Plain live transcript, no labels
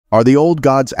Are the old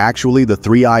gods actually the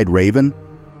three-eyed raven?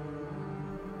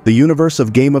 The universe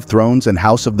of Game of Thrones and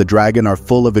House of the Dragon are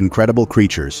full of incredible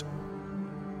creatures.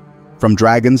 From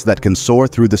dragons that can soar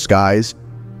through the skies,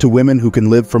 to women who can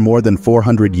live for more than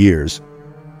 400 years.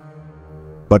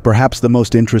 But perhaps the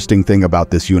most interesting thing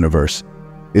about this universe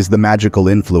is the magical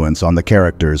influence on the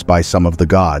characters by some of the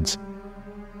gods,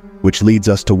 which leads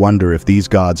us to wonder if these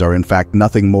gods are in fact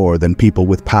nothing more than people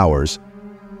with powers,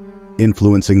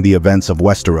 influencing the events of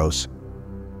Westeros.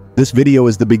 This video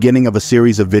is the beginning of a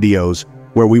series of videos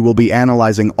where we will be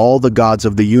analyzing all the gods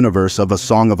of the universe of A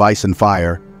Song of Ice and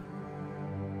Fire.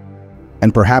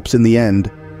 And perhaps in the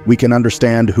end, we can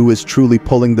understand who is truly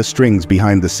pulling the strings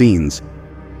behind the scenes.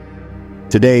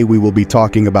 Today we will be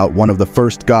talking about one of the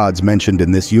first gods mentioned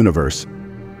in this universe,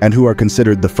 and who are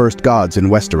considered the first gods in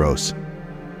Westeros.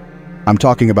 I'm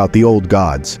talking about the old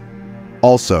gods.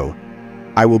 Also,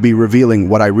 I will be revealing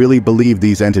what I really believe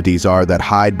these entities are that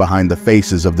hide behind the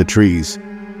faces of the trees.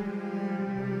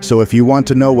 So if you want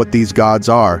to know what these gods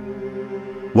are,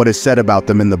 what is said about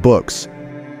them in the books,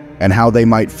 and how they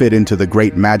might fit into the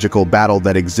great magical battle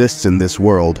that exists in this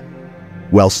world,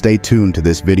 well, stay tuned to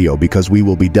this video because we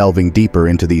will be delving deeper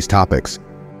into these topics.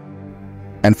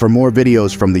 And for more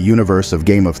videos from the universe of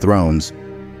Game of Thrones,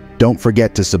 don't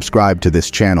forget to subscribe to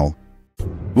this channel.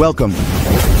 Welcome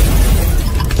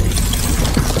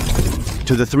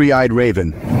to the Three-Eyed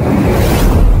Raven.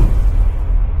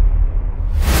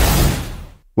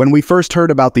 When we first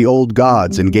heard about the old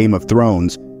gods in Game of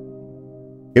Thrones,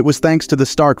 it was thanks to the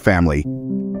Stark family,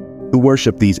 who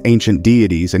worship these ancient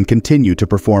deities and continue to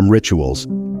perform rituals.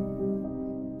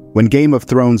 When Game of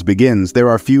Thrones begins, there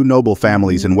are few noble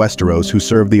families in Westeros who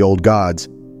serve the old gods.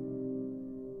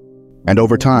 And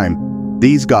over time,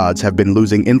 these gods have been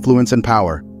losing influence and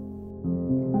power.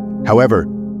 However,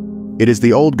 it is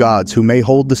the old gods who may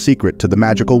hold the secret to the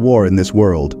magical war in this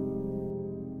world.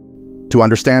 To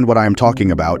understand what I am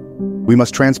talking about, we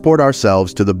must transport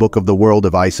ourselves to the book of the world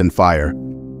of Ice and Fire,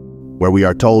 where we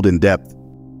are told in depth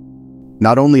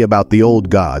not only about the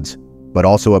old gods, but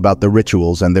also about the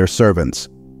rituals and their servants.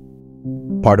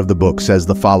 Part of the book says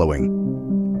the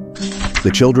following: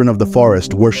 the children of the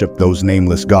forest worshipped those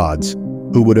nameless gods,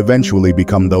 who would eventually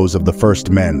become those of the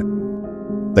first men,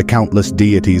 the countless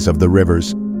deities of the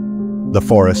rivers, the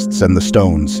forests and the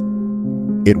stones.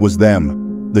 It was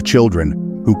them, the children,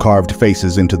 who carved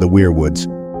faces into the weirwoods,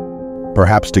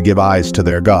 perhaps to give eyes to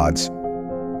their gods,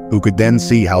 who could then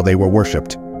see how they were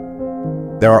worshipped.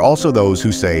 There are also those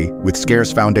who say, with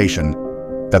scarce foundation,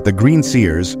 that the green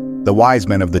seers, the wise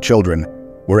men of the children,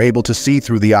 were able to see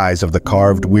through the eyes of the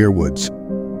carved weirwoods.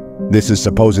 This is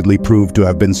supposedly proved to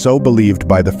have been so believed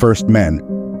by the first men,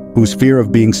 whose fear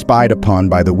of being spied upon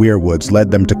by the weirwoods led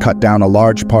them to cut down a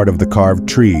large part of the carved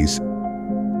trees.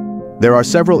 There are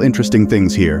several interesting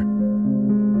things here,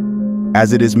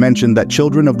 as it is mentioned that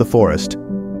children of the forest,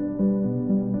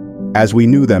 as we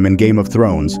knew them in Game of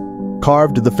Thrones,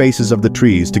 carved the faces of the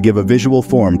trees to give a visual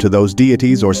form to those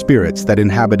deities or spirits that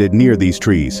inhabited near these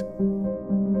trees.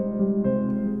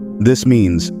 This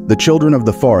means the children of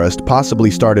the forest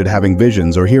possibly started having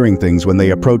visions or hearing things when they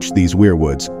approached these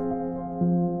weirwoods,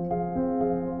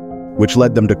 which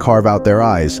led them to carve out their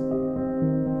eyes.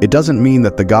 It doesn't mean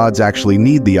that the gods actually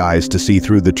need the eyes to see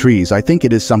through the trees. I think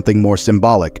it is something more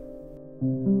symbolic.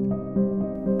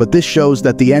 But this shows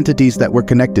that the entities that were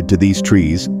connected to these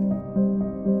trees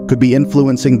could be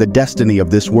influencing the destiny of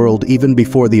this world even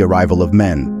before the arrival of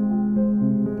men.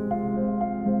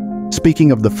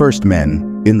 Speaking of the first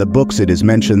men, in the books it is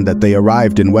mentioned that they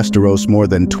arrived in Westeros more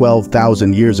than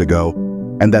 12,000 years ago,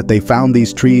 and that they found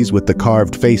these trees with the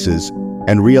carved faces,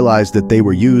 and realized that they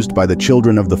were used by the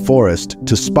children of the forest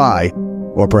to spy,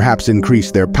 or perhaps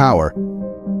increase their power,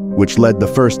 which led the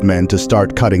first men to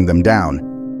start cutting them down.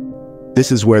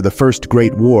 This is where the first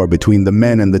great war between the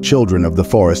men and the children of the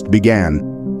forest began,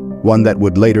 one that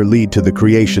would later lead to the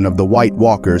creation of the White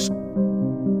Walkers,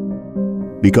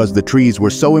 because the trees were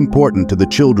so important to the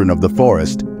children of the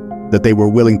forest that they were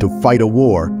willing to fight a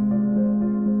war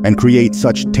and create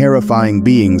such terrifying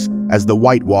beings as the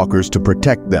White Walkers to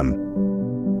protect them.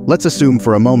 Let's assume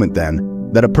for a moment then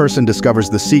that a person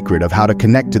discovers the secret of how to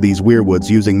connect to these weirwoods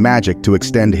using magic to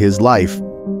extend his life.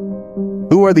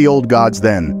 Who are the old gods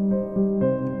then?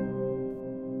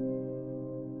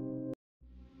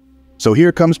 So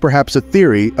here comes perhaps a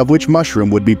theory of which Mushroom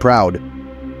would be proud.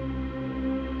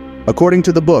 According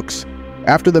to the books,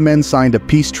 after the men signed a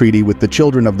peace treaty with the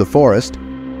children of the forest,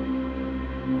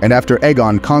 and after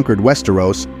Aegon conquered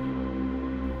Westeros,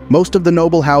 most of the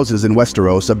noble houses in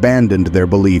Westeros abandoned their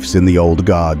beliefs in the old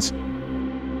gods.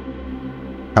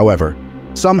 However,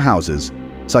 some houses,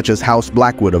 such as House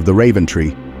Blackwood of the Raven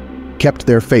Tree, kept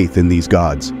their faith in these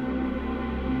gods.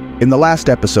 In the last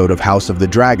episode of House of the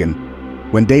Dragon,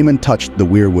 when Daemon touched the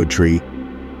weirwood tree,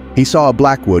 he saw a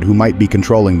Blackwood who might be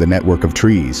controlling the network of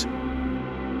trees.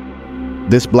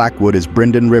 This Blackwood is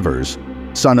Brynden Rivers,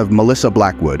 son of Melissa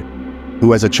Blackwood,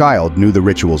 who as a child knew the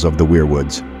rituals of the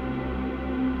weirwoods.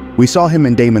 We saw him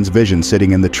in Daemon's vision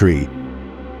sitting in the tree,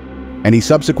 and he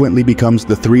subsequently becomes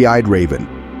the Three-Eyed Raven,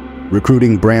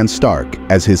 recruiting Bran Stark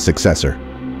as his successor.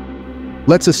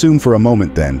 Let's assume for a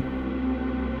moment, then,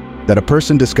 that a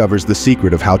person discovers the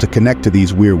secret of how to connect to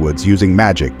these weirwoods using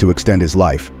magic to extend his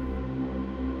life,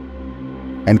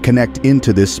 and connect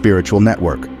into this spiritual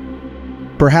network.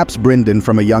 Perhaps Brynden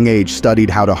from a young age studied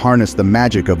how to harness the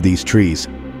magic of these trees,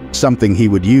 something he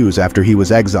would use after he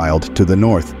was exiled to the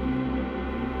north.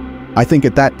 I think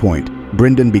at that point,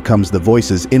 Brynden becomes the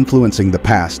voices influencing the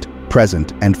past,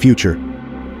 present, and future,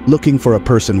 looking for a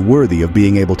person worthy of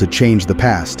being able to change the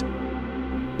past.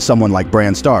 Someone like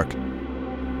Bran Stark.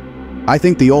 I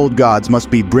think the old gods must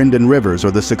be Brynden Rivers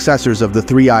or the successors of the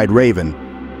Three-Eyed Raven,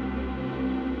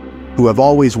 who have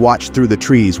always watched through the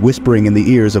trees, whispering in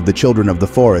the ears of the children of the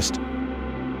forest,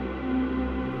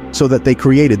 so that they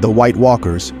created the White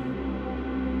Walkers.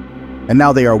 And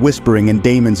now they are whispering in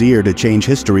Daemon's ear to change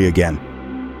history again.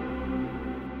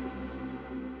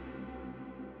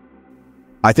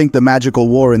 I think the magical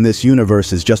war in this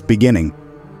universe is just beginning.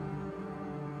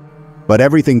 But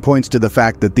everything points to the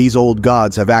fact that these old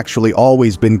gods have actually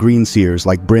always been greenseers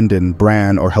like Brynden,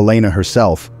 Bran, or Helena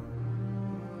herself,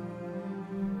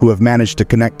 who have managed to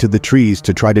connect to the trees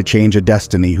to try to change a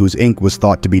destiny whose ink was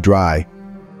thought to be dry.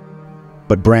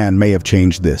 But Bran may have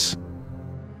changed this.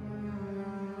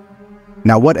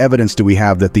 Now, what evidence do we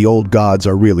have that the old gods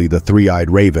are really the Three-Eyed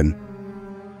Raven?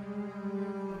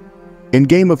 In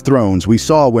Game of Thrones, we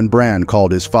saw when Bran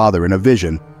called his father in a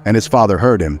vision, and his father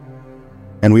heard him.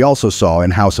 And we also saw in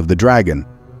House of the Dragon,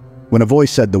 when a voice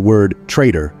said the word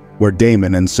traitor, where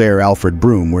Daemon and Ser Alfred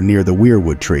Broom were near the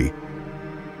weirwood tree.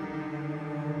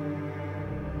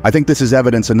 I think this is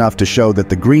evidence enough to show that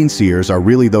the greenseers are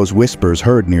really those whispers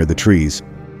heard near the trees,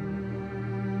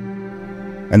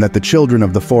 and that the children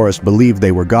of the forest believed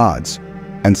they were gods,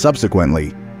 and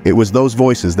subsequently, it was those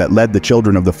voices that led the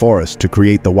children of the forest to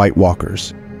create the White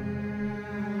Walkers.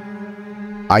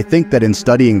 I think that in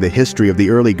studying the history of the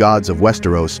early gods of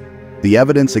Westeros, the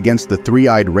evidence against the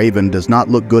Three-Eyed Raven does not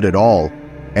look good at all,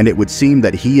 and it would seem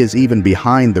that he is even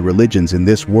behind the religions in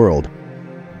this world.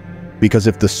 Because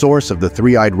if the source of the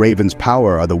Three-Eyed Raven's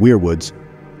power are the weirwoods,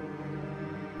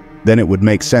 then it would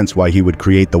make sense why he would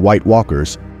create the White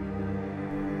Walkers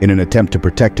in an attempt to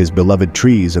protect his beloved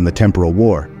trees in the temporal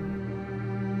war.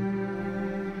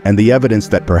 And the evidence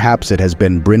that perhaps it has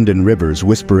been Brynden Rivers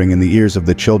whispering in the ears of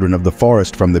the children of the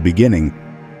forest from the beginning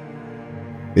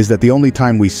is that the only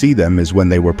time we see them is when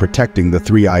they were protecting the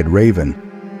Three-Eyed Raven.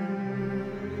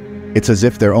 It's as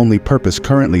if their only purpose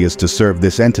currently is to serve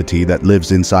this entity that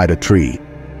lives inside a tree.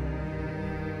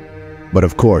 But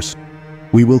of course,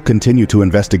 we will continue to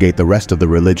investigate the rest of the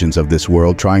religions of this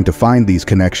world, trying to find these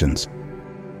connections,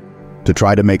 to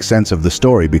try to make sense of the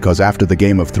story, because after the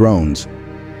Game of Thrones,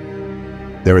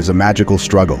 there is a magical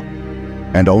struggle,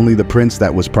 and only the prince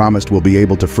that was promised will be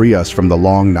able to free us from the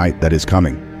long night that is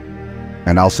coming.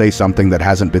 And I'll say something that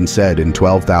hasn't been said in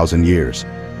 12,000 years.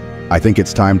 I think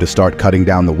it's time to start cutting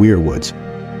down the weirwoods.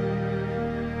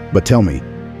 But tell me,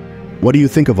 what do you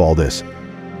think of all this?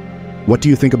 What do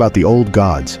you think about the old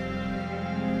gods?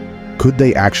 Could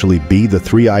they actually be the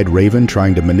Three-Eyed Raven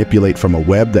trying to manipulate from a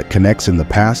web that connects in the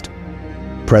past,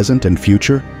 present, and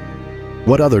future?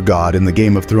 What other god in the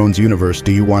Game of Thrones universe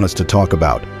do you want us to talk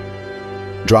about?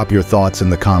 Drop your thoughts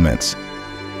in the comments.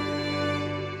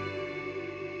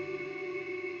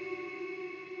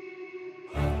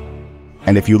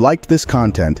 And if you liked this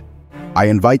content, I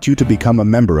invite you to become a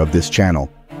member of this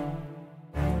channel.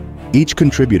 Each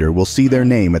contributor will see their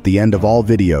name at the end of all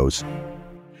videos.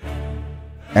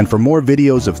 And for more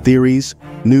videos of theories,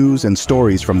 news, and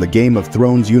stories from the Game of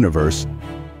Thrones universe,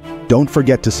 don't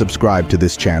forget to subscribe to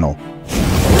this channel.